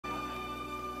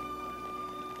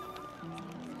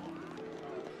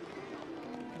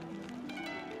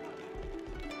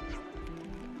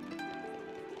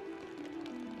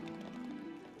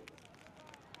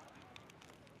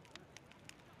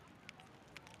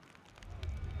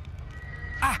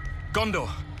Ghondor.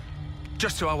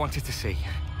 Just who I wanted to see.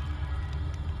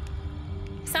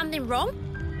 Something wrong?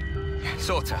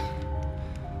 Sorta.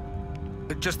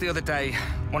 But just the other day,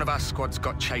 one of our squads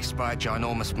got chased by a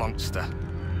ginormous monster.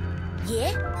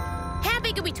 Yeah? How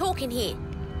big are we talking here?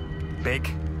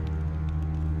 Big.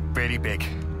 Really big.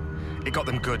 It got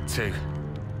them good, too.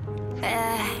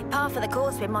 Par for the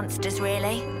course with monsters,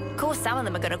 really. Of course, some of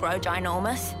them are gonna grow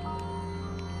ginormous.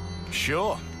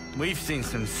 Sure. We've seen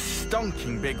some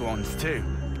stonking big ones, too.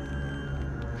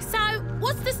 So,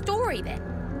 what's the story then?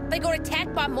 They got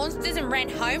attacked by monsters and ran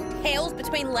home, tails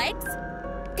between legs?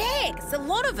 Dags, a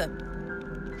lot of them.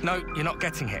 No, you're not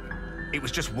getting it. It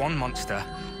was just one monster,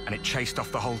 and it chased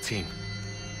off the whole team.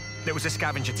 There was a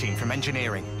scavenger team from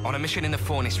engineering on a mission in the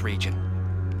Fornis region.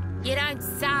 You don't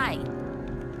say.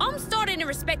 I'm starting to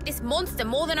respect this monster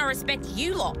more than I respect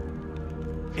you lot.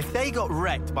 If they got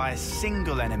wrecked by a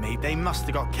single enemy, they must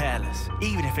have got careless,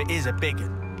 even if it is a big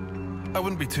one. I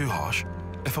wouldn't be too harsh.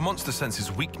 If a monster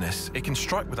senses weakness, it can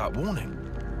strike without warning.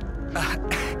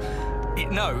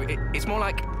 It's more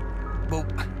like... Well,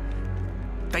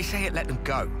 they say it let them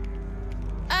go.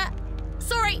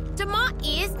 Sorry, do my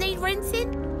ears need rinsing?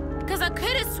 Because I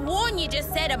could have sworn you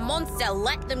just said a monster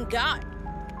let them go.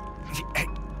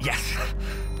 Yes,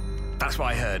 that's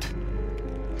what I heard.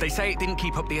 They say it didn't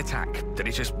keep up the attack, that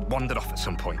it just wandered off at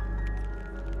some point.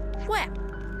 Well,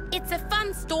 it's a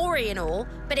fun story and all,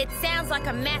 but it sounds like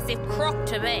a massive crock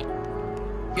to me.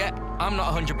 Yeah, I'm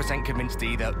not 100% convinced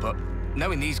either, but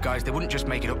knowing these guys, they wouldn't just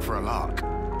make it up for a lark.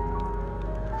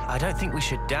 I don't think we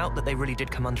should doubt that they really did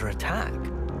come under attack.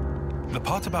 The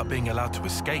part about being allowed to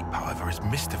escape, however, is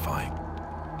mystifying.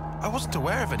 I wasn't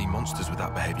aware of any monsters with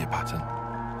that behavior pattern.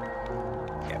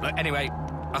 Yeah, but anyway,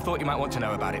 I thought you might want to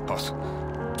know about it, boss.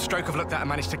 Stroke of luck that I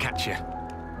managed to catch you.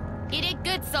 You did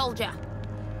good, soldier.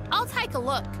 I'll take a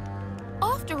look.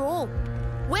 After all,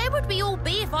 where would we all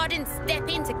be if I didn't step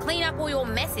in to clean up all your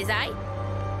messes, eh?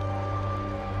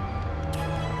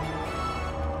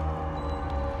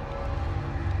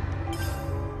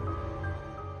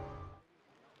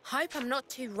 Hope I'm not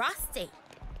too rusty.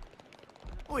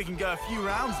 We can go a few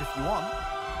rounds if you want.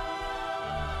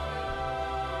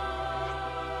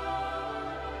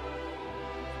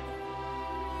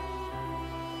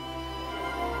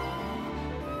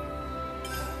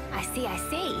 I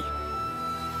see.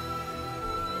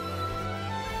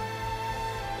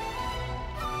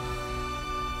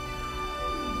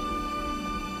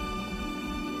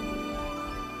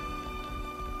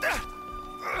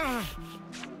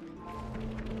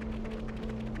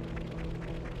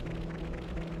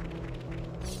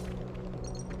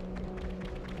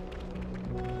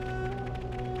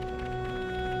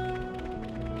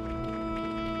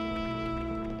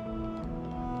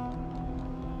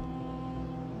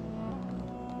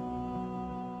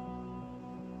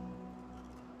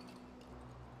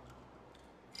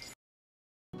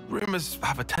 Rumors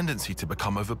have a tendency to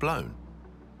become overblown.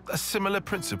 A similar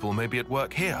principle may be at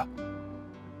work here.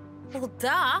 Well,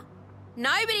 duh.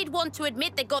 Nobody'd want to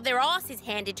admit they got their asses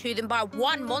handed to them by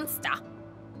one monster.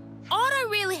 I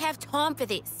don't really have time for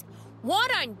this. Why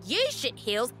don't you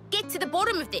shitheels get to the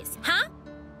bottom of this, huh?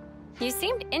 You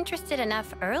seemed interested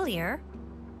enough earlier.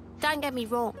 Don't get me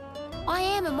wrong. I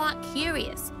am a mite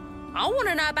curious. I want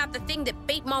to know about the thing that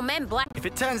beat my men black. If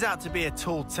it turns out to be a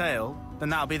tall tale, then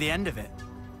that'll be the end of it.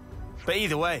 But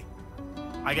either way,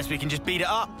 I guess we can just beat it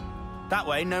up. That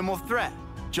way, no more threat.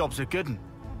 Job's a good one.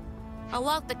 I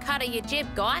like the cut of your jib,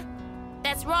 guy.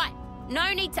 That's right.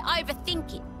 No need to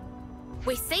overthink it.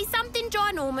 We see something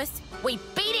ginormous, we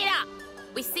beat it up.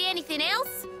 We see anything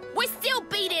else, we still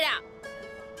beat it up.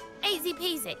 Easy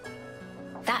peasy.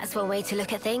 That's one way to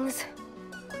look at things.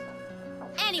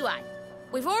 Anyway,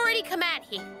 we've already come out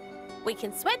here. We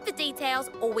can sweat the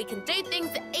details or we can do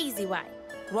things the easy way,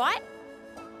 right?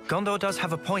 Ghondor does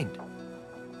have a point.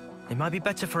 It might be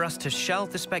better for us to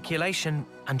shelve the speculation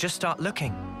and just start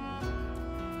looking.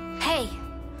 Hey,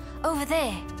 over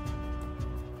there.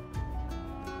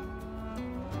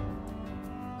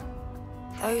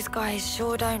 Those guys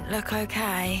sure don't look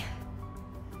okay.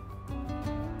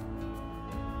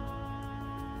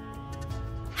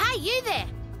 Hey, you there!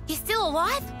 You still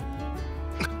alive?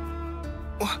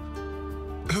 What?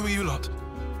 Who are you lot?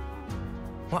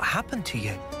 What happened to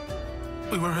you?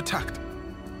 We were attacked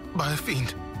by a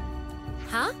fiend.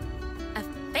 Huh? A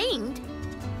fiend?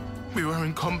 We were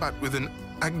in combat with an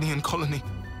Agnian colony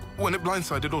when it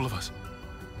blindsided all of us.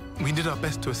 We did our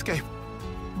best to escape,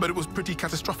 but it was pretty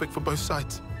catastrophic for both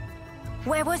sides.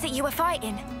 Where was it you were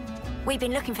fighting? We've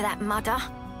been looking for that mudder.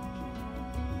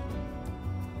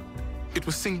 It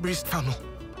was Singbreeze Tunnel.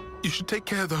 You should take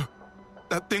care, though.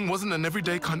 That thing wasn't an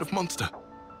everyday kind of monster.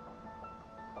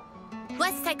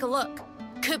 Let's take a look.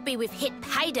 Could be we've hit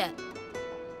pay dirt.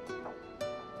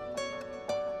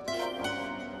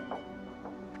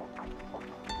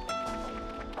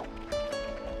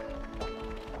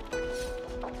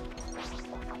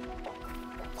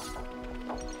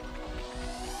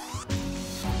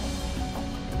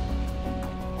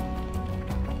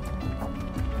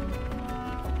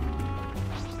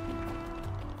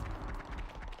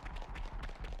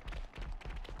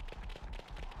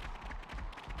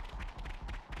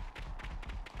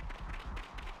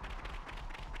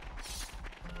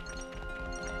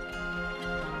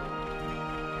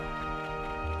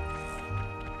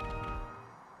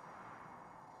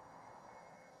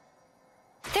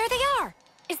 There they are!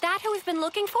 Is that who we've been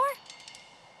looking for?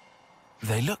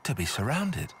 They look to be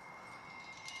surrounded.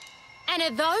 And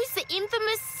are those the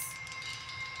infamous...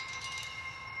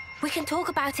 We can talk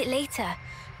about it later.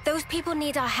 Those people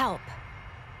need our help.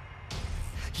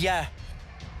 Yeah.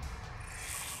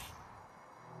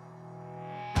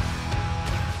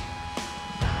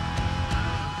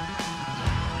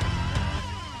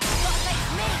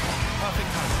 Perfect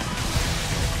time.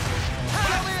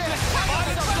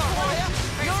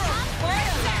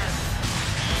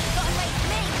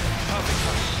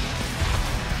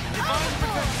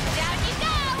 Down you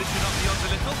go! Listen up the odds a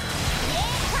little.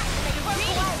 Yeah! They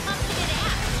really pumping it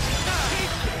out!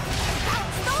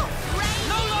 Stop! Rain!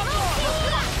 No, no, no!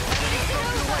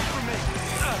 Away from me.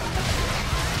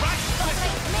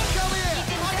 Come here! You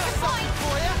can hold the point!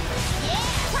 Yeah!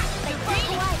 They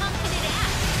really pumping it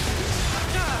out!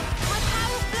 My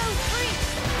power flows free!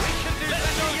 We can do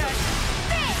better yet.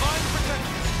 Divine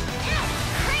protection.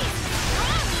 Chris!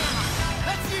 Come now!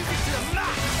 Let's use it to the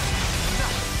max.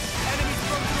 Enemy's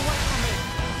broken away from me.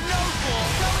 No ball.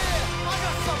 Come here. I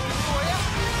got something for you.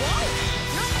 What?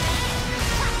 Not bad!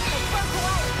 They broke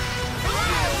away!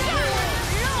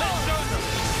 Let's show them.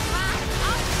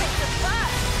 I'll take the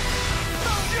first!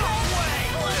 No way.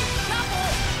 Double!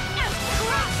 And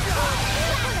crush!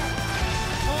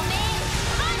 For me,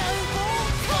 I know ball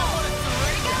top!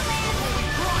 Where to go, man?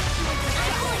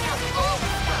 I'm pulling out all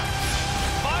the stuff!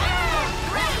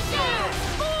 Rangers!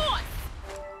 Force!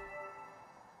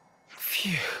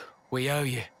 Phew. We owe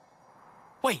you.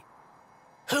 Wait.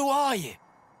 Who are you?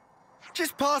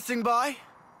 Just passing by.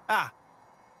 Ah,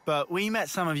 but we met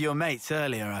some of your mates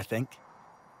earlier, I think.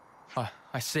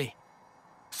 I see.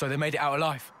 So they made it out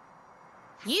alive.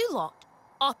 You lot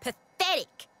are pathetic.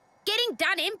 Getting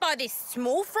done in by this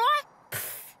small fry?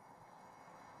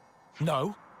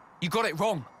 No, you got it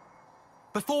wrong.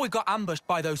 Before we got ambushed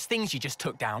by those things you just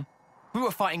took down, we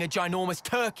were fighting a ginormous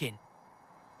Turkin.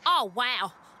 Oh,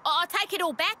 wow. I'll take it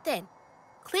all back then.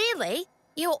 Clearly,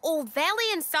 you're all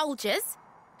valiant soldiers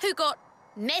who got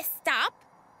messed up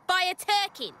by a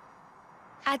Turkin.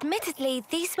 Admittedly,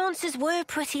 these monsters were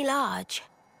pretty large.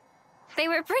 They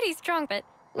were pretty strong, but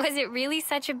was it really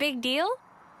such a big deal?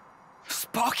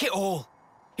 Spark it all!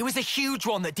 It was a huge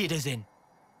one that did us in.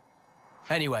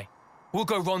 Anyway, we'll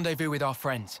go rendezvous with our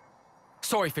friends.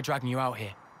 Sorry for dragging you out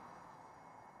here.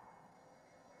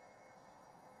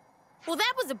 Well,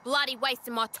 that was a bloody waste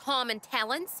of my time and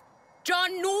talents.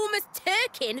 Ginormous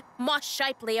Turkin, my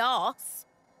shapely arse.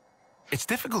 It's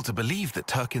difficult to believe that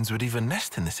Turkins would even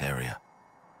nest in this area.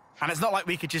 And it's not like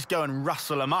we could just go and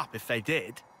rustle them up if they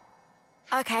did.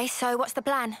 Okay, so what's the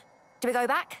plan? Do we go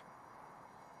back?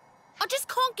 I just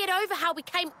can't get over how we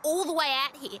came all the way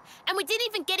out here and we didn't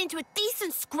even get into a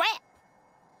decent scrap.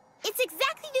 It's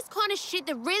exactly this kind of shit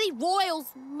that really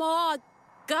roils my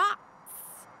guts.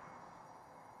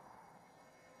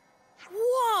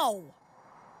 Whoa!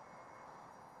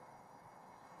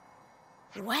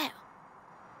 Wow.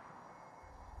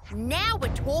 Now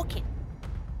we're talking.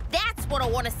 That's what I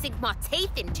want to sink my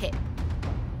teeth into.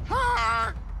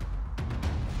 What?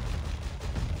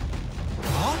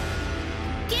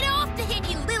 Get off the him,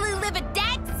 you lily-livered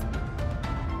dags!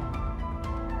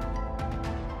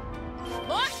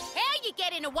 What? How you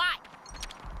getting away?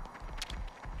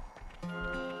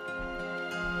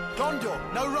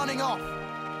 Ghondor, no running off.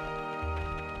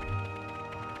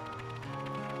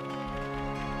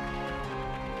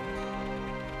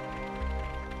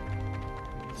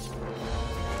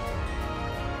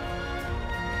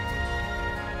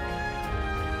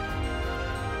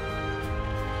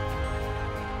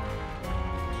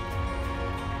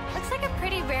 Looks like a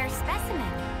pretty rare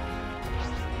specimen.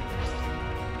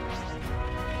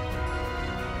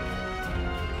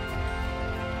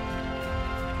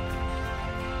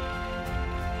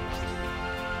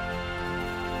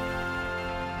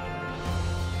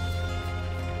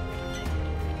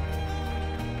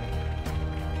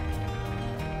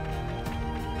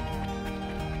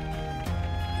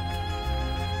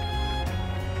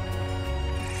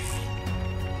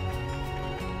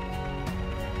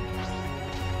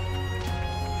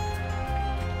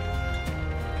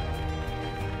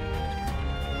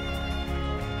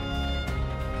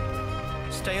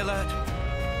 Stay alert.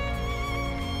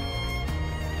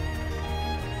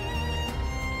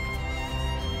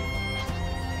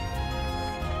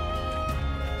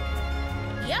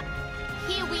 Yep,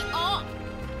 here we are.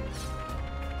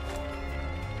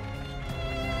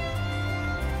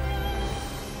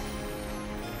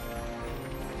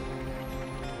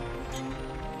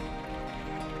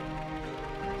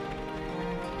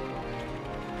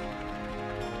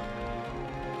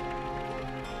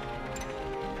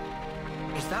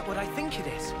 Is that what I think it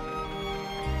is?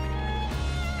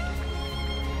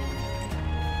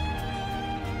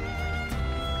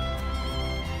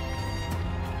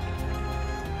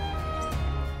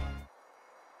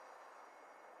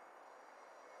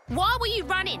 Why were you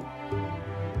running?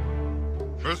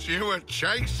 Because you were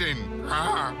chasing.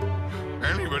 Ah,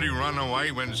 anybody run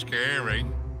away when scary?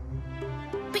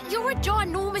 But you're a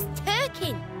ginormous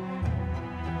turkin.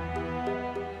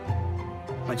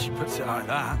 When she puts it like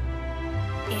that.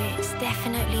 It's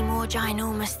definitely more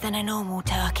ginormous than a normal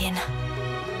turkin.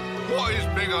 What is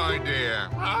big idea,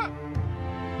 huh?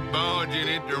 Barging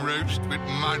into roost with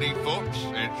muddy foots,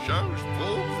 it shows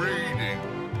full breeding.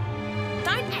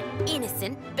 Don't act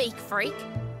innocent, beak freak.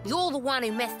 You're the one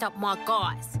who messed up my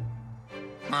guys.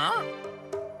 Huh?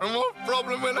 And what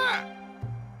problem with that?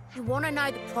 You want to know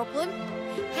the problem?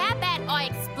 How about I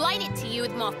explain it to you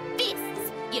with my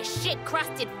fists, you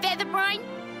shit-crusted featherbrain?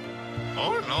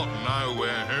 I not know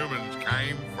where humans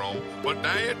came from, but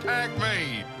they attacked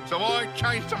me, so I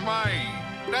chased them away.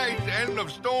 That's the end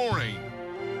of story.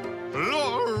 A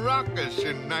lot of ruckus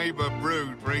in Neighbour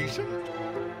Brood recent.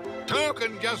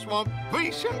 Turkin just want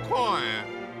peace and quiet.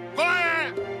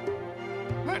 Quiet!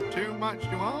 That too much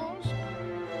to ask?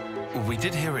 We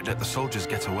did hear it let the soldiers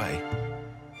get away.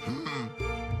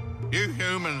 You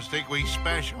humans think we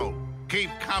special.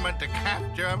 Keep coming to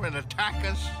capture and attack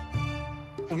us.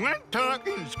 When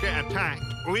Turkins get attacked,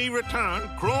 we return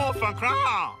claw for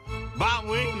claw. But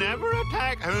we never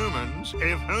attack humans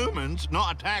if humans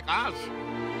not attack us.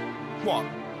 What?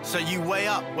 So you weigh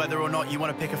up whether or not you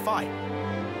want to pick a fight?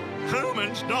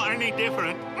 Humans not any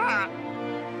different. Ah.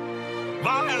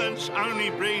 Violence only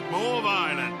breed more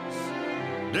violence.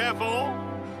 Therefore,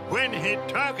 when hit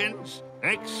Turkins,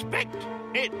 expect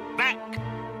it back.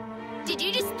 Did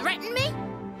you just threaten me?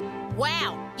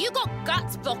 Wow, you got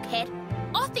guts, blockhead.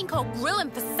 I think I'll grill him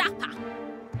for supper.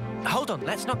 Hold on,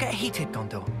 let's not get heated,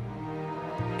 Ghondor.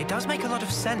 It does make a lot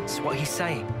of sense what he's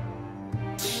saying.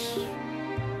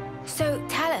 So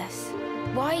tell us,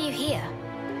 why are you here?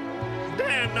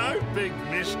 They're no big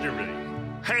mystery.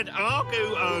 Had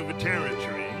argue over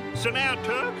territory, so now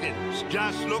Turkins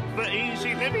just look for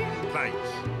easy living place.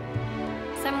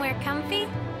 Somewhere comfy?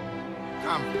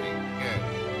 Comfy, yes.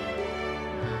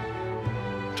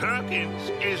 Turkins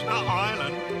is an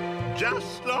island,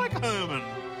 just like Herman.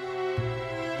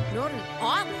 Not an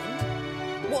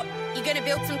island? What, you gonna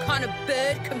build some kind of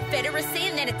bird confederacy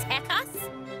and then attack us?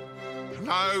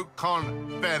 No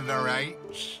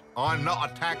confederates. I'm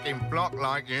not attacking flock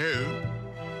like you.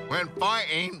 When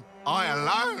fighting, I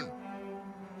alone.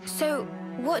 So,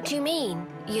 what do you mean,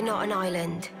 you're not an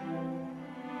island?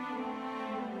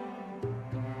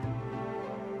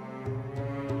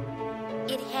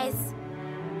 It has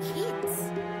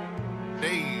kids.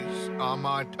 These are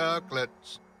my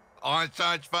Turklets. I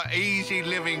search for easy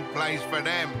living place for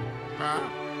them. Huh?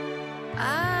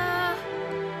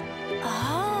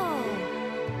 Oh.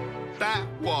 That's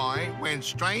why, when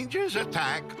strangers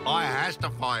attack, I has to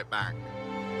fight back.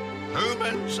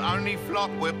 Humans only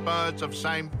flock with birds of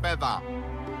same feather.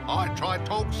 I try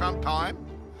talk sometime,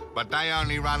 but they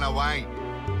only run away.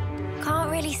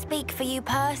 Can't really speak for you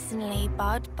personally,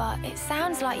 Bud, but it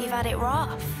sounds like you've had it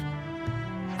rough.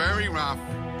 Very rough.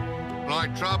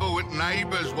 Like trouble with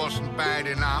neighbours wasn't bad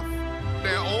enough.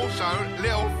 They're also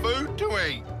little food to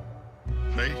eat.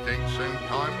 Me thinks soon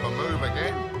time for move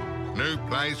again. New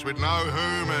place with no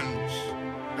humans.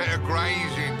 Bit of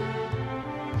grazing.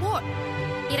 What?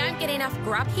 You don't get enough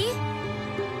grub here?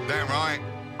 That right.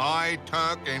 I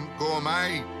Turkin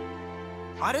gourmet.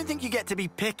 I don't think you get to be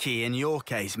picky in your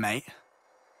case, mate.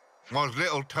 Was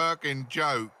little Turkin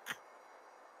joke.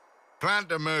 Plan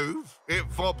to move, it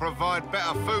for provide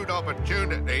better food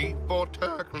opportunity for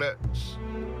Turklets.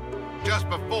 Just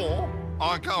before,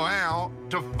 I go out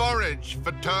to forage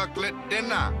for Turklet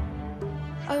dinner.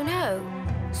 Oh no.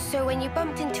 So when you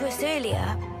bumped into us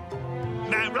earlier...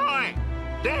 That right.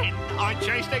 Then I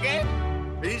chased again.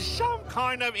 Is some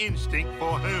kind of instinct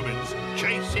for humans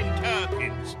chasing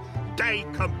Turkins. They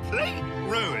complete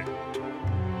ruined.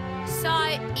 So,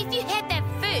 if you had that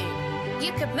food,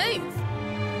 you could move.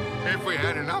 If we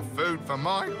had enough food for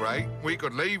migrate, we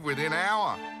could leave within an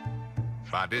hour.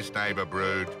 But this neighbour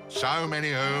brood, so many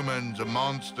humans and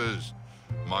monsters.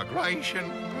 Migration,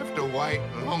 have to wait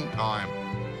a long time.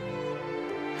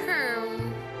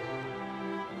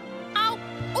 Oh,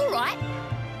 all right.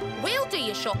 We'll do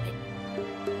your shopping.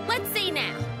 Let's see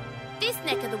now. This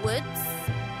neck of the woods,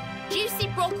 juicy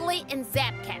broccoli and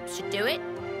zap-cap should do it.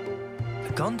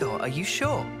 Ghondor, are you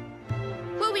sure?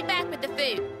 We'll be back with the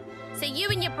food. So you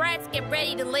and your brats get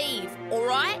ready to leave, all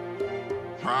right?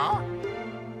 Huh?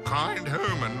 Kind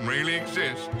human really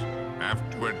exists. Have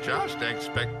to adjust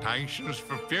expectations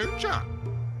for future.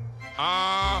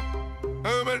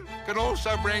 Human can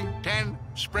also bring 10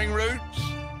 spring roots.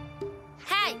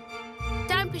 Hey,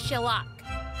 don't push your luck.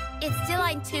 It still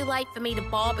ain't too late for me to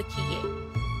barbecue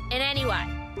you. And anyway,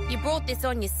 you brought this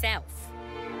on yourself.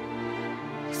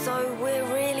 So we're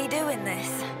really doing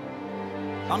this?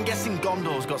 I'm guessing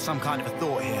Gondor's got some kind of a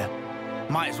thought here.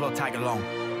 Might as well tag along.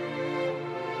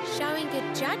 Showing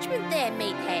good judgment there,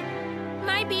 meathead.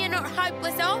 Maybe you're not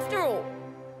hopeless after all.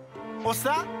 What's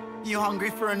that? You hungry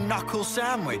for a knuckle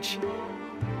sandwich?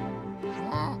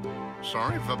 Oh,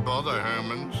 sorry for bother,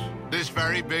 humans. This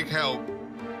very big help.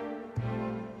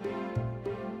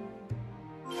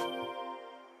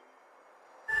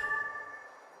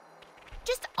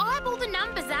 Just eyeball the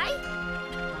numbers, eh?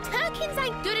 Turkins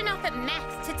ain't good enough at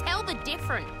maths to tell the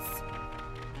difference.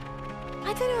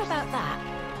 I don't know about that.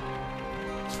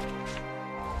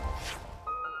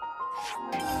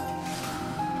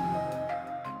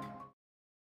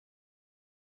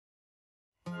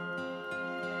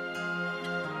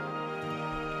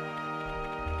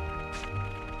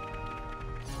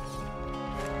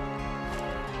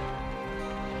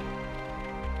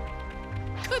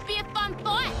 Could be a fun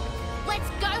fight. Let's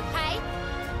go, hey?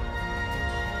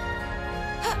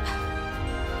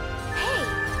 Hey,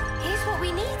 here's what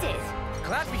we needed.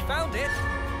 Glad we found it.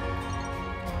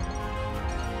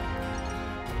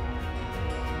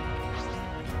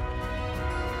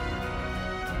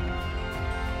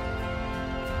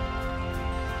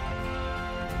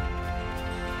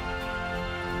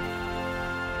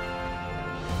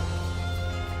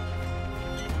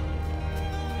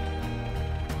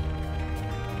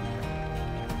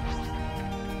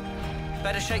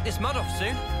 Better shake this mud off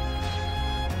soon.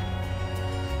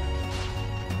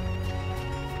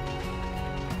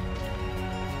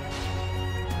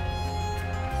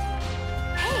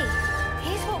 Hey,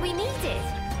 here's what we needed.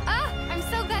 Ah, I'm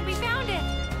so glad we found it.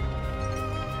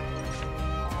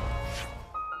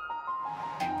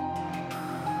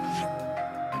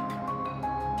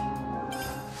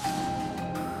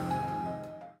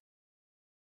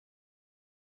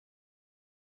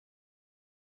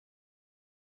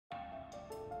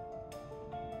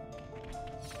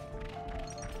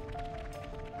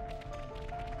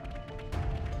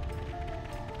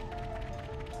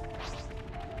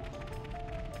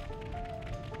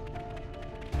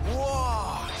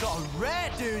 Whoa, got a rare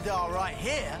doodah right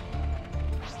here.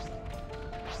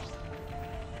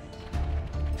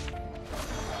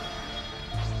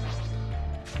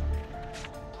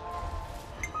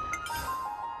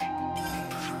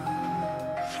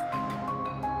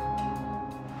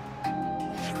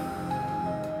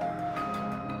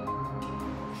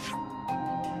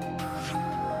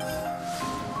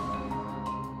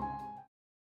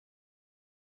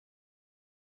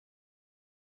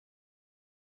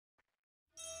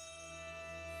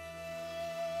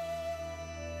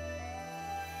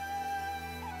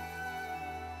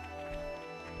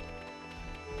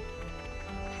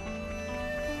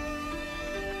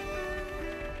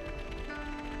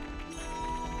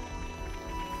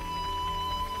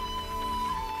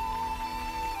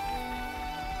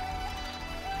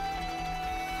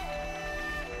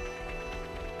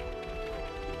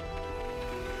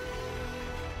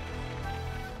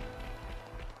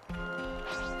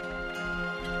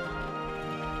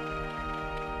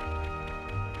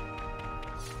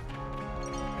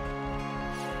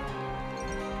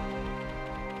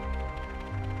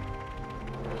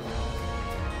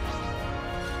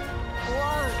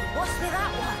 What's with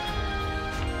that one?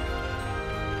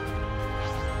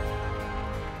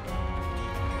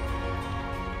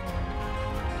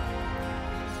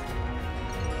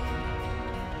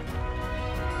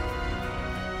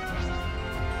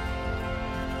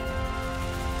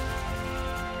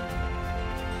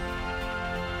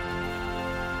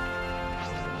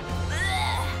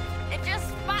 Ugh, it just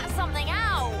spat something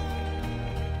out.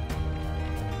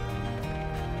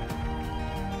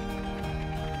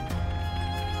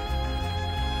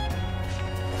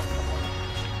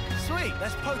 Sweet,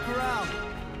 let's poke around.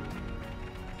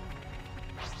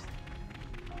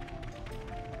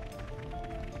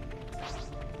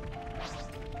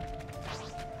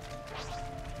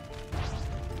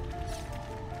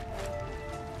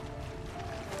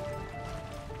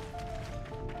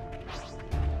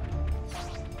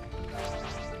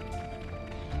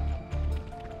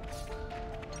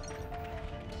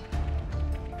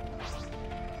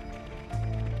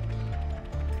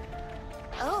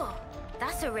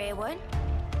 That's a rare one.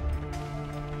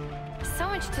 So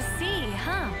much to see,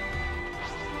 huh?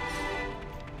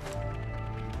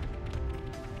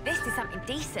 This is something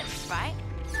decent, right?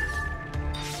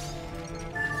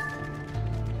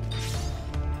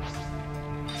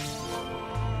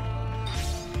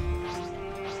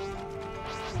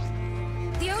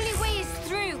 The only way is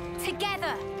through,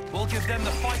 together. We'll give them the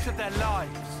fight of their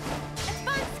lives.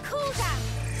 Advanced cooldown.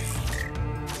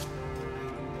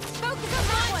 Focus on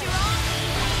that one.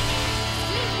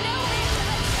 Leave no room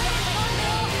for the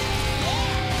Ghondor.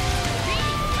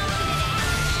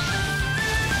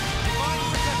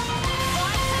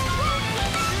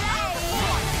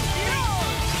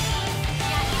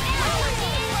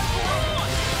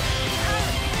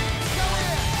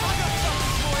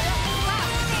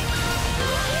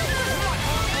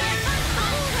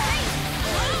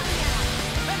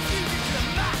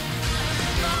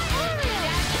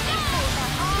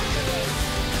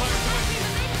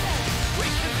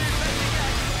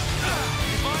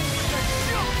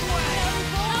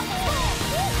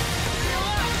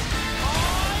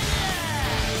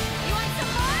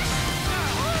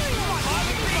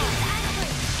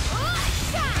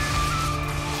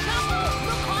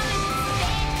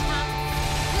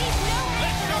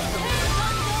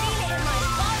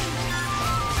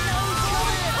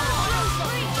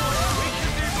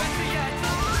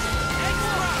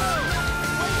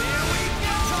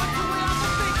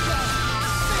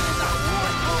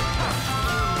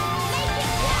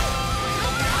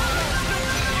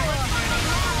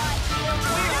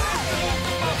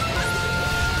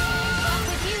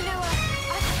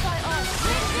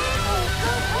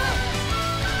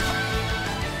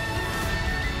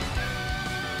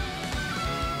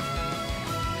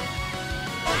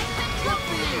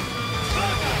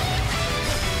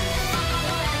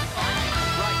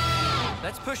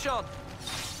 Let's push on.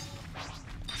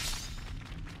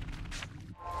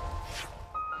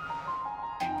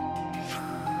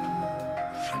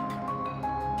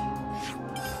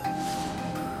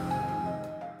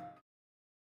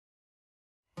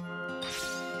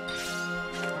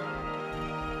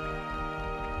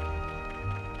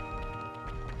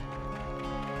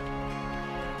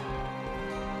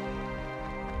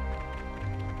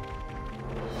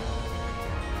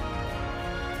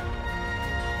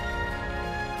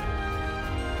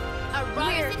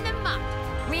 Rose in the mud.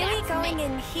 Really That's going me.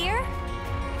 in here?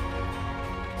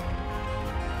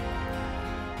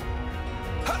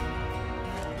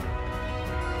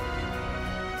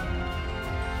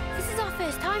 This is our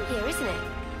first time here, isn't it?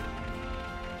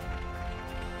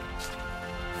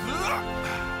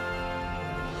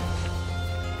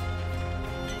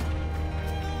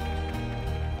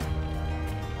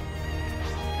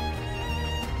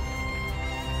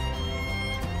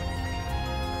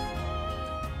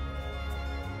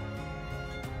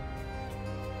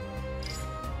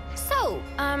 So,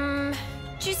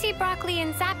 juicy broccoli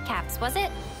and zap caps, was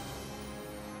it?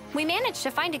 We managed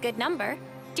to find a good number.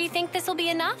 Do you think this will be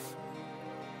enough?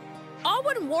 I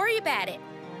wouldn't worry about it.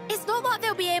 It's not like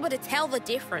they'll be able to tell the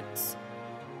difference.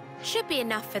 Should be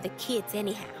enough for the kids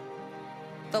anyhow.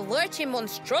 The lurching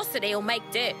monstrosity will make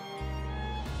do.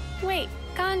 Wait,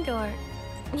 Ghondor,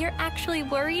 you're actually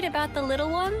worried about the little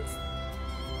ones?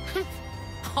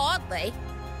 Hardly.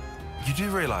 You do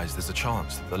realize there's a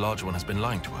chance that the larger one has been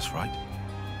lying to us, right?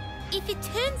 If it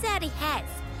turns out he has,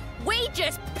 we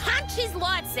just punch his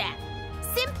lights out.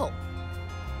 Simple.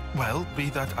 Well, be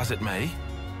that as it may,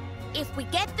 If we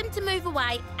get them to move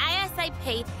away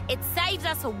ASAP, it saves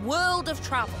us a world of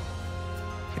trouble.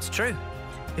 It's true.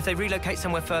 If they relocate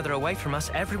somewhere further away from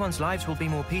us, everyone's lives will be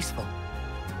more peaceful.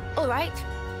 All right.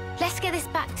 Let's get this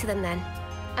back to them then.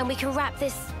 And we can wrap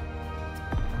this...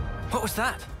 What was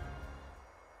that?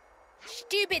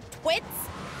 Stupid twits.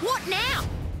 What now?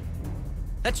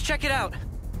 Let's check it out.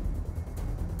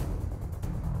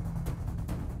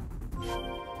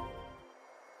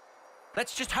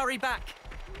 Let's just hurry back.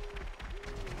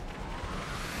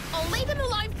 I'll leave him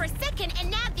alone for a second,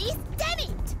 and now this? Damn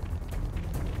it!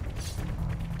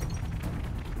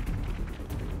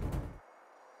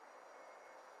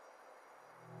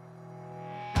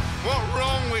 What's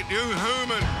wrong with you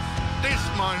humans? This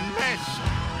my mess.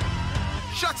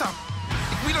 Shut up!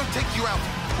 If we don't take you out,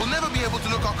 we'll never be able to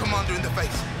look our commander in the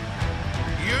face.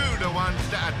 You the ones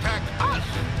that attack us.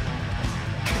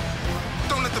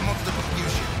 Don't let the monster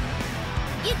confuse you.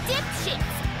 You dipshits!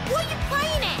 What are you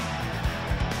playing at?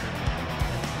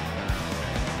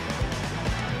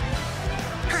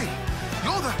 Hey,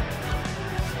 you're the...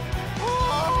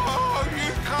 Oh,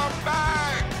 you come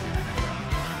back!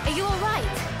 Are you all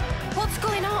right? What's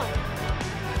going on?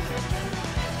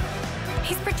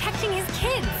 He's protecting his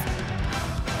kids.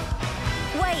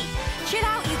 Wait, chill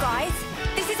out, you guys.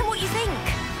 This isn't what you think.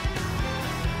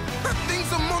 That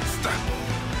thing's a monster!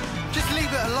 Just leave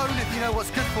it alone if you know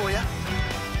what's good for you.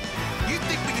 You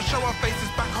think we can show our faces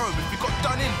back home if we got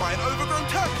done in by an overgrown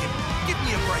turkey? Give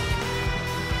me a break.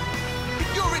 If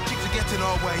you're itching to get in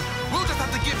our way, we'll just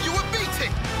have to give you a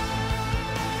beating!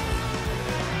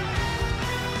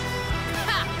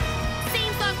 Ha!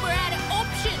 Seems like we're out of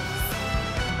options.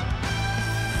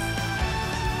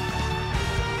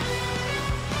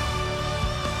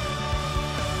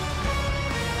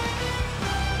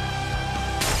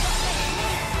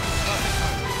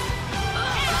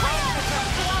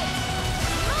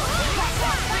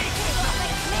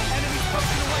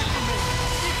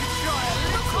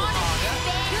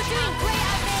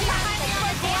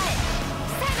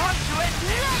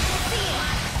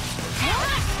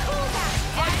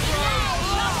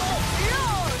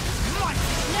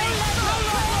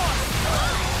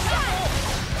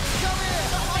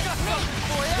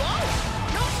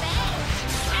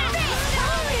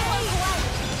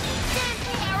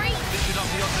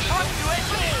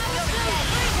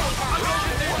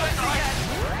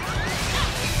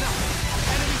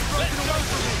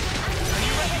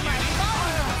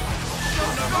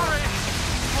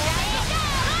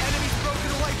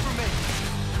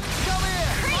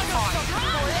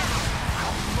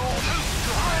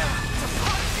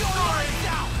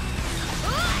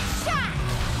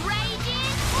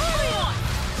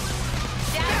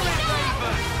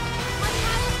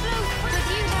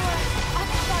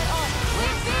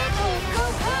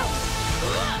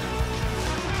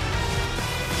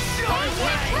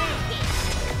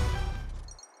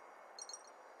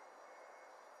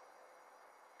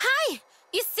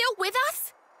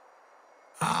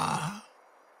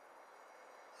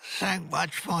 Thank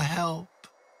much for help.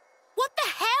 What the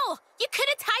hell? You could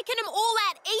have taken them all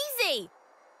out easy.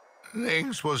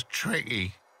 Things was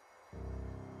tricky.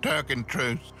 Turkin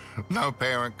truth. No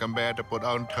parent can bear to put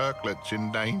own turklets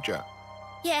in danger.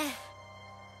 Yeah,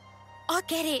 I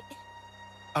get it.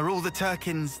 Are all the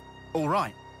Turkins all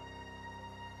right?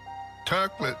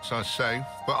 Turklets are safe,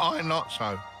 but I not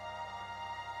so.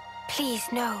 Please,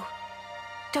 no.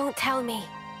 Don't tell me.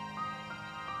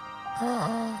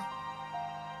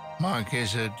 My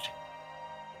gizzard,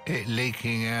 it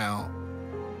leaking out.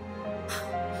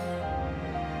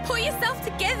 Pull yourself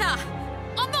together.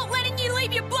 I'm not letting you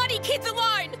leave your bloody kids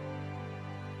alone.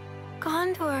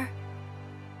 Ghondor.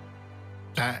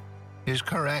 That is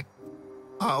correct.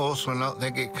 I also not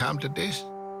think it come to this.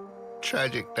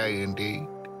 Tragic day indeed.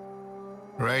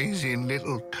 Raising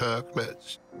little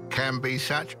turklets can be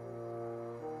such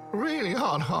really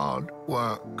hard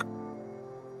work.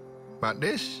 But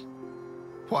this,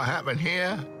 what happened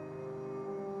here,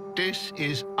 this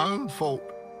is own fault.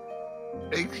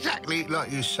 Exactly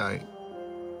like you say.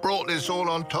 Brought this all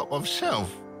on top of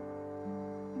self.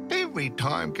 Every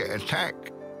time get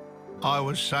attacked, I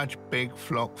was such big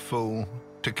flock fool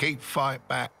to keep fight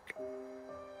back.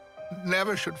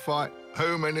 Never should fight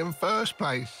human in first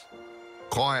place.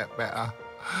 Quiet better.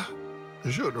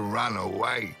 Should have run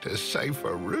away to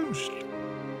safer roost.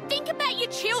 Think about your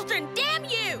children, damn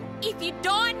you! If you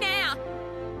die now.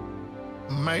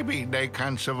 Maybe they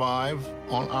can survive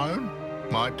on own,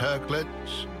 my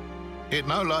turklets. It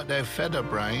no like they're feather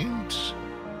brains.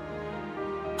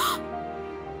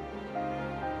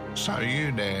 So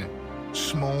you there,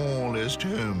 smallest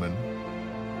human,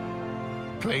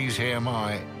 please hear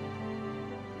my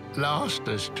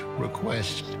lastest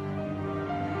request.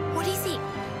 What is it?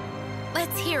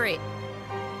 Let's hear it.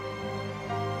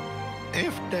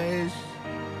 If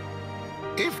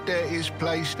there is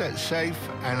place that's safe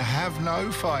and have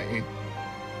no fighting,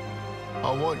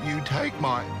 I want you take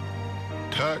my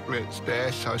turklets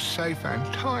there so safe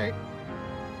and tight.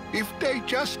 If they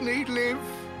just need live,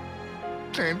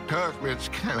 then turklets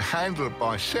can handle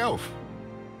by self.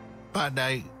 But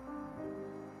they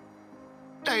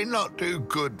not do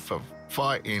good for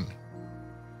fighting.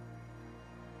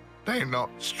 They not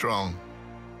strong.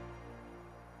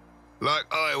 Like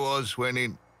I was when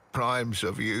in primes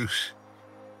of use.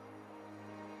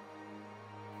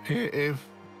 If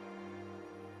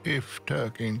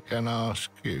Turkin can ask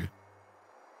you.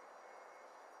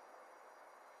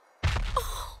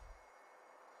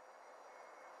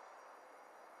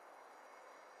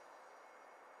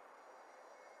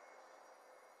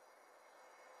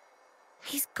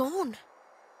 He's gone.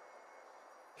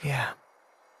 Yeah.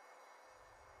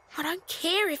 I don't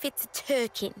care if it's a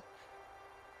Turkin.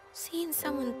 Seeing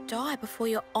someone die before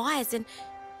your eyes and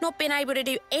not being able to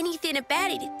do anything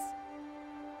about it,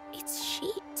 it's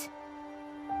shit.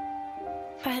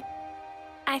 But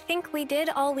I think we did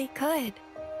all we could.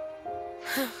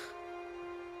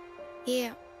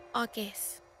 Yeah, I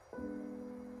guess.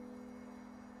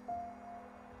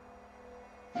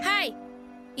 Hey,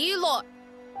 you lot.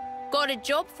 Got a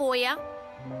job for you.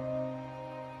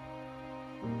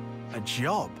 A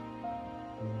job?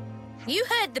 You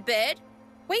heard the bird.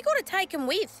 We gotta take him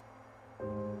with.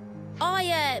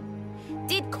 I,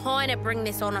 did kinda bring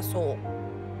this on us all.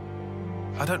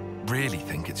 I don't really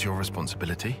think it's your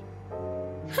responsibility.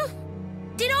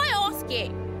 Did I ask you?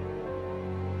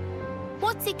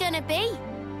 What's it gonna be?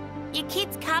 Your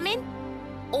kids coming?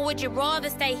 Or would you rather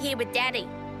stay here with Daddy?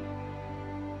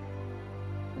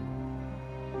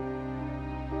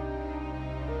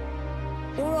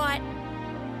 All right,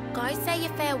 go say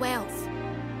your farewells.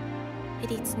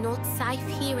 But it's not safe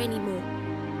here anymore.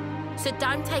 So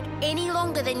don't take any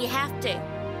longer than you have to.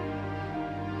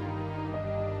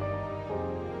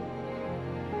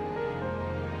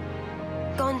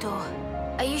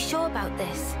 Ghondor, are you sure about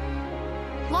this?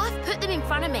 Life put them in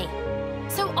front of me.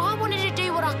 So I wanted to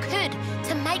do what I could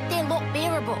to make their lot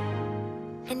bearable.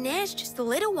 And there's just the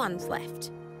little ones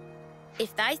left.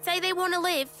 If they say they want to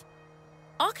live,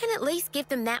 I can at least give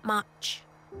them that much.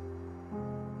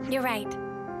 You're right.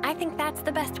 I think that's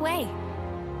the best way.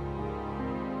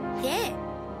 Yeah,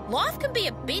 life can be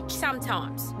a bitch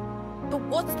sometimes. But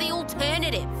what's the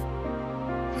alternative?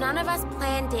 None of us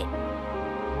planned it.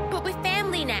 But we're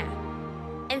family now.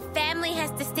 And family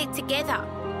has to stick together,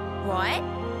 right?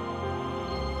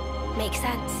 Makes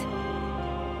sense.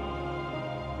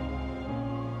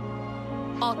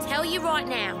 I'll tell you right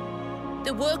now,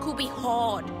 the work will be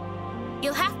hard.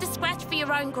 You'll have to scratch for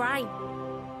your own grain.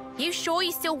 You sure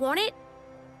you still want it?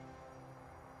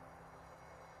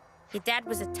 Your dad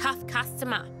was a tough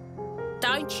customer.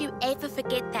 Don't you ever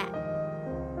forget that.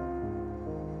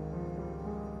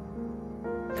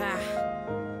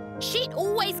 Shit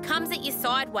always comes at you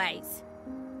sideways.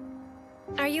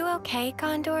 Are you okay,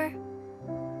 Ghondor?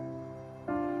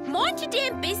 Mind your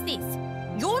damn business.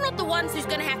 You're not the ones who's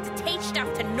gonna have to teach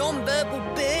stuff to non-verbal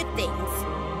bird things.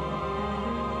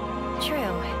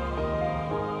 True.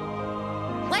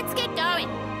 Let's get going.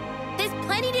 There's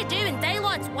plenty to do and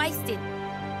daylight's wasted.